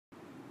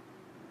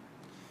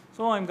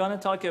So I'm going to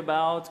talk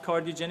about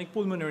cardiogenic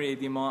pulmonary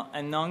edema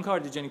and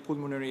non-cardiogenic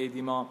pulmonary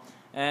edema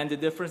and the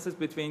differences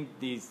between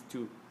these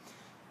two.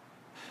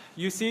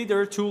 You see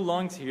there are two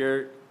lungs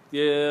here.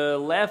 The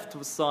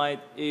left side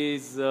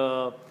is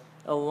a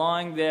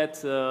lung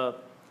that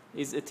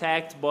is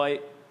attacked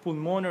by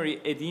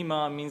pulmonary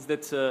edema, means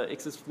that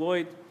excess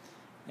fluid,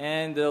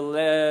 and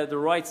the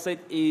right side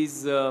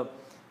is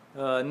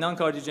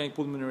non-cardiogenic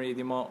pulmonary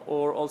edema,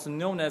 or also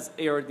known as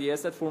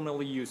ARDS, that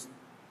formerly used.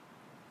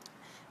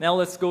 Now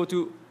let's go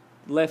to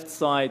left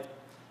side.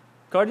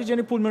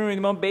 Cardiogenic pulmonary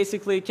edema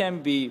basically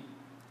can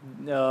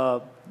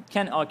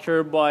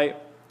occur by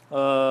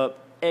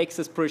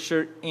excess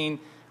pressure in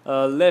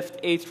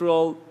left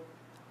atrial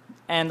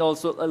and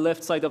also a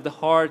left side of the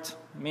heart,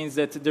 means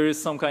that there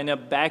is some kind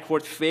of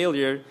backward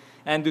failure,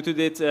 and due to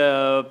that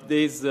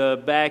this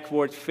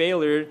backward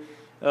failure,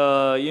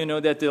 you know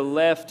that the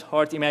left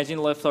heart, imagine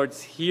left heart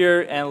is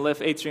here and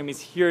left atrium is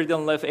here,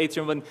 then left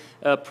atrium, when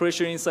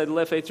pressure inside the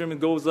left atrium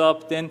goes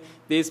up, then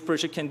this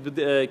pressure can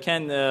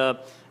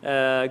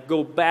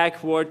go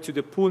backward to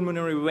the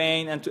pulmonary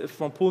vein, and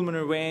from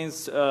pulmonary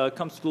veins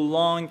comes to the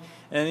lung,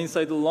 and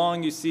inside the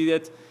lung you see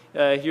that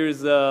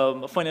here's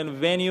final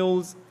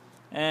venules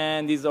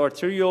and these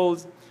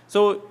arterioles.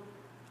 So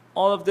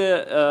all of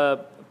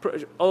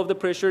the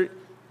pressure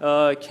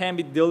can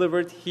be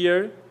delivered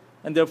here,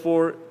 and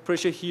therefore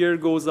pressure here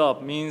goes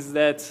up, means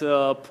that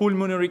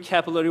pulmonary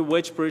capillary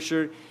wedge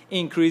pressure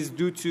increased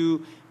due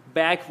to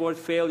backward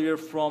failure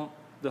from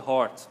the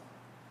heart.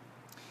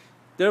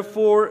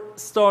 Therefore,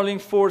 stalling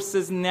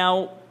forces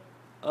now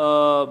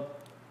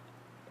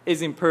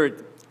is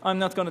impaired. I'm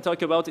not going to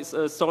talk about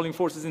stalling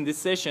forces in this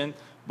session,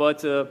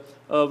 but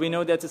we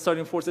know that the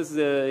stalling forces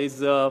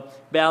is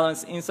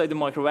balanced inside the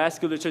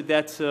microvasculature,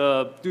 that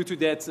due to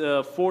that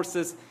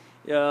forces,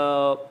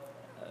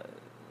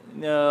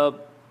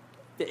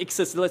 the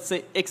excess, let's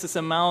say, excess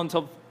amount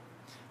of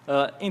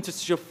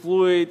interstitial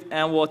fluid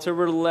and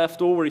whatever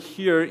left over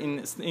here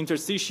in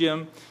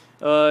interstitium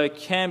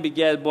can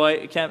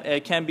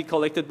be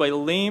collected by the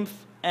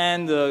lymph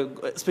and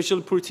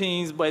special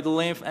proteins by the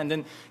lymph, and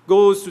then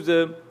goes to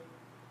the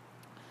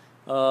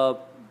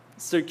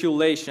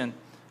circulation.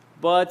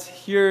 But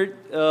here,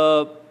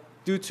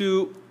 due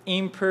to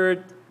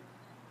impaired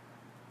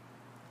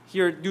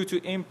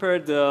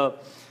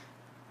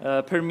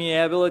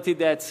permeability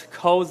that's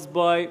caused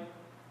by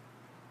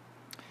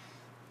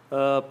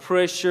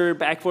pressure,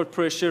 backward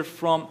pressure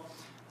from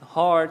the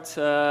heart,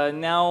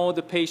 now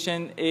the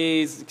patient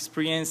is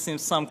experiencing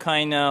some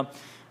kind of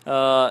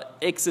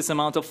excess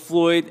amount of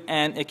fluid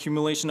and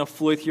accumulation of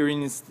fluid here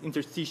in his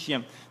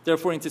interstitium.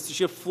 Therefore,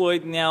 interstitial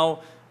fluid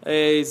now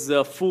is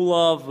full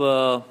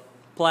of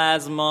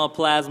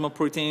plasma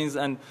proteins,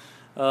 and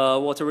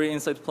whatever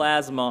inside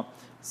plasma.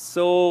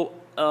 So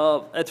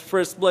at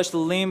first blush, the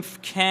lymph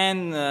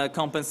can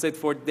compensate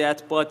for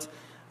that, but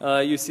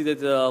you see that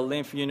the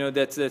lymph, you know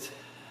that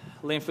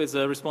lymph is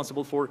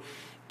responsible for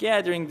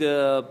gathering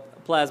the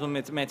plasma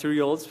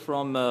materials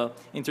from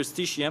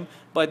interstitium,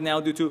 but now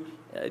due to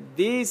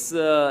this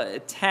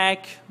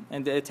attack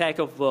and the attack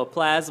of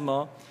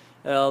plasma,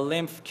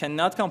 lymph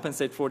cannot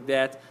compensate for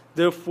that.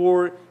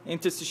 Therefore,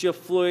 interstitial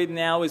fluid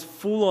now is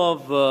full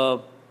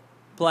of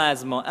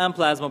plasma and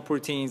plasma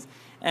proteins,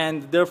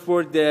 and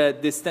therefore the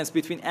distance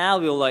between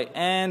alveoli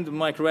and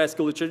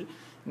microvasculature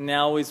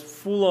now is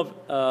full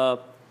of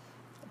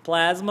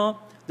plasma.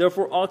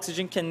 Therefore,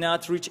 oxygen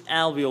cannot reach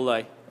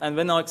alveoli, and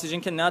when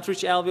oxygen cannot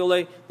reach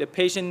alveoli, the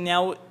patient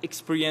now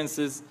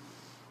experiences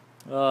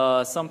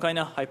some kind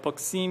of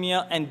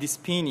hypoxemia and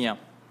dyspnea.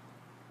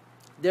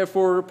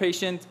 Therefore,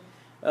 patient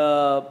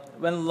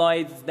when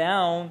lies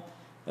down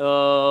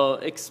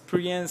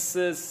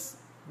experiences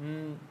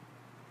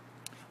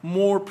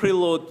more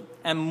preload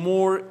and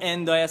more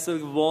end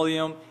diastolic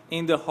volume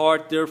in the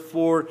heart,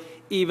 therefore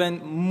even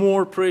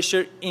more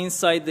pressure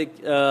inside the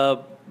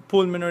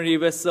pulmonary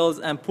vessels,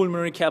 and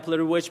pulmonary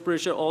capillary wedge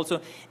pressure also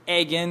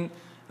again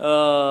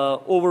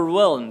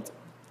overwhelmed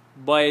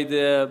by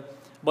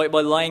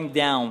lying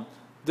down.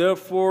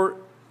 Therefore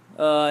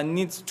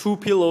needs two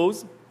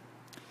pillows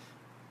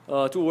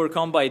to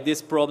overcome by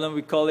this problem.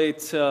 We call it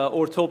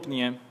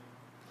orthopnea.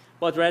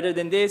 But rather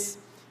than this,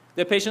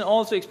 the patient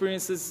also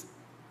experiences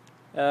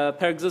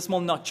paroxysmal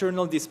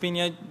nocturnal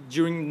dyspnea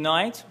during the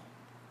night.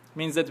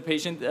 Means that the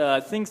patient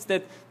thinks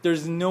that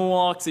there's no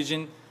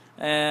oxygen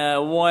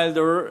while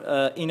there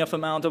enough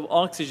amount of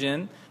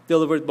oxygen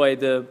delivered by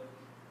the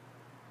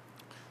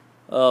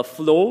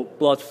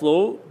blood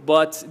flow,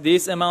 but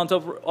this amount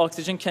of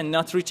oxygen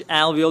cannot reach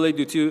alveoli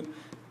due to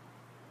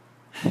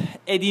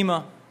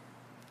edema.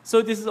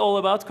 So this is all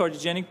about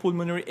cardiogenic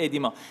pulmonary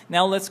edema.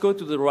 Now let's go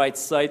to the right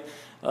side.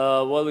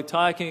 While we're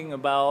talking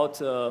about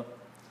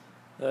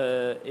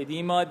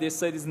edema, this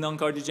side is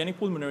non-cardiogenic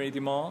pulmonary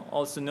edema,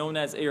 also known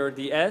as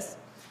ARDS.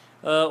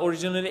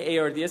 Originally,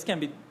 ARDS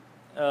can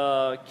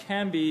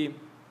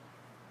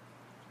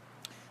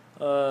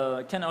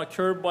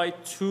occur by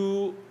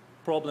two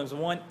problems.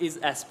 One is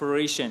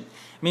aspiration,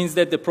 means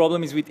that the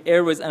problem is with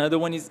airways. Another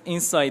one is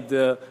inside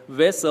the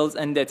vessels,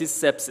 and that is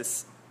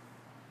sepsis.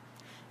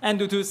 And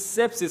due to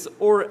sepsis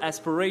or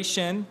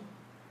aspiration,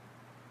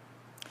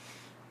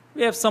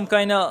 we have some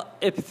kind of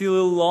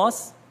epithelial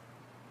loss.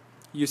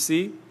 You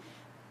see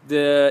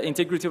the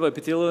integrity of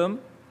epithelium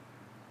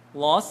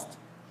lost,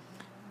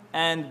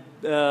 and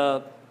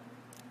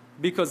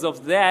because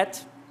of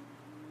that,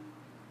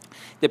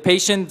 the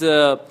patient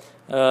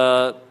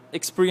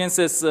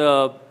experiences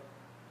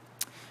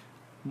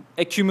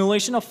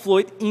accumulation of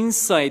fluid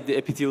inside the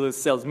epithelial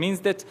cells. Means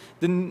that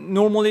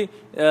normally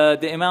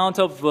the amount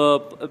of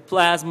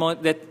plasma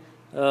that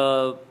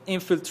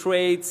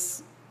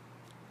infiltrates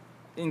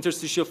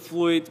interstitial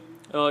fluid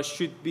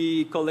should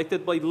be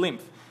collected by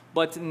lymph.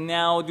 But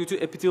now, due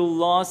to epithelial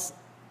loss,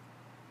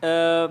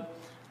 a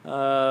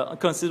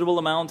considerable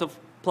amount of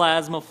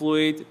plasma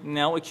fluid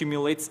now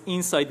accumulates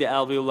inside the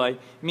alveoli.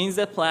 Means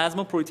that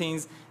plasma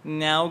proteins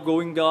now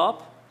going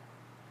up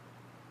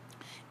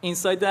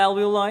inside the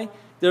alveoli,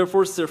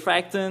 therefore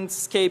surfactant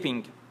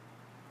escaping.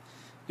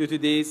 Due to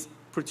this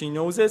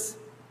proteinosis,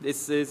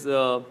 this is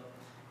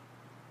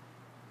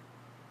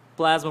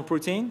plasma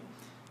protein,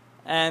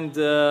 and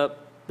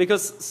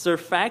because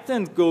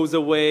surfactant goes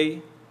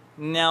away,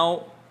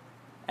 now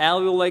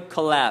alveoli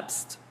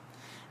collapsed.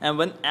 And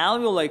when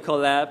alveoli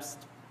collapsed,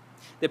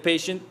 the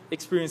patient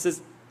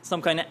experiences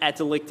some kind of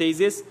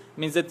atelectasis.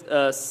 Means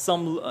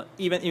that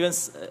even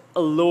a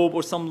lobe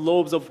or some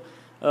lobes of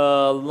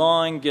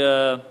lung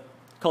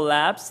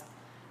collapsed,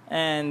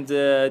 and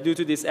due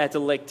to this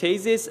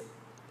atelectasis,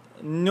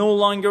 no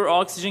longer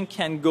oxygen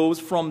can go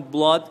from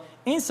blood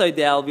inside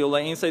the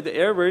alveoli, inside the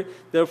airway.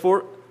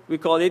 Therefore, we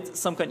call it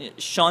some kind of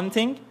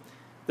shunting,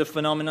 the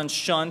phenomenon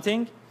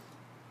shunting.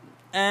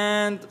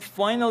 And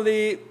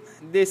finally,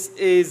 this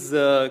is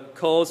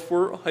cause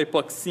for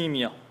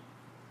hypoxemia.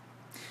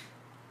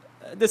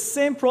 The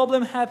same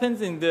problem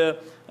happens in the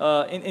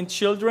in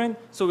children,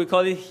 so we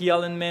call it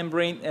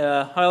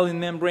hyaline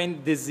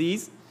membrane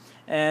disease,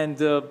 and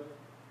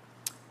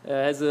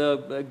has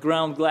a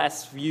ground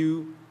glass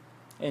view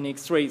in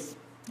X-rays.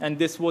 And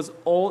this was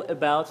all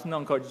about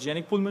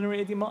non-cardiogenic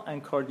pulmonary edema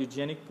and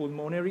cardiogenic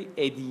pulmonary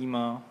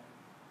edema.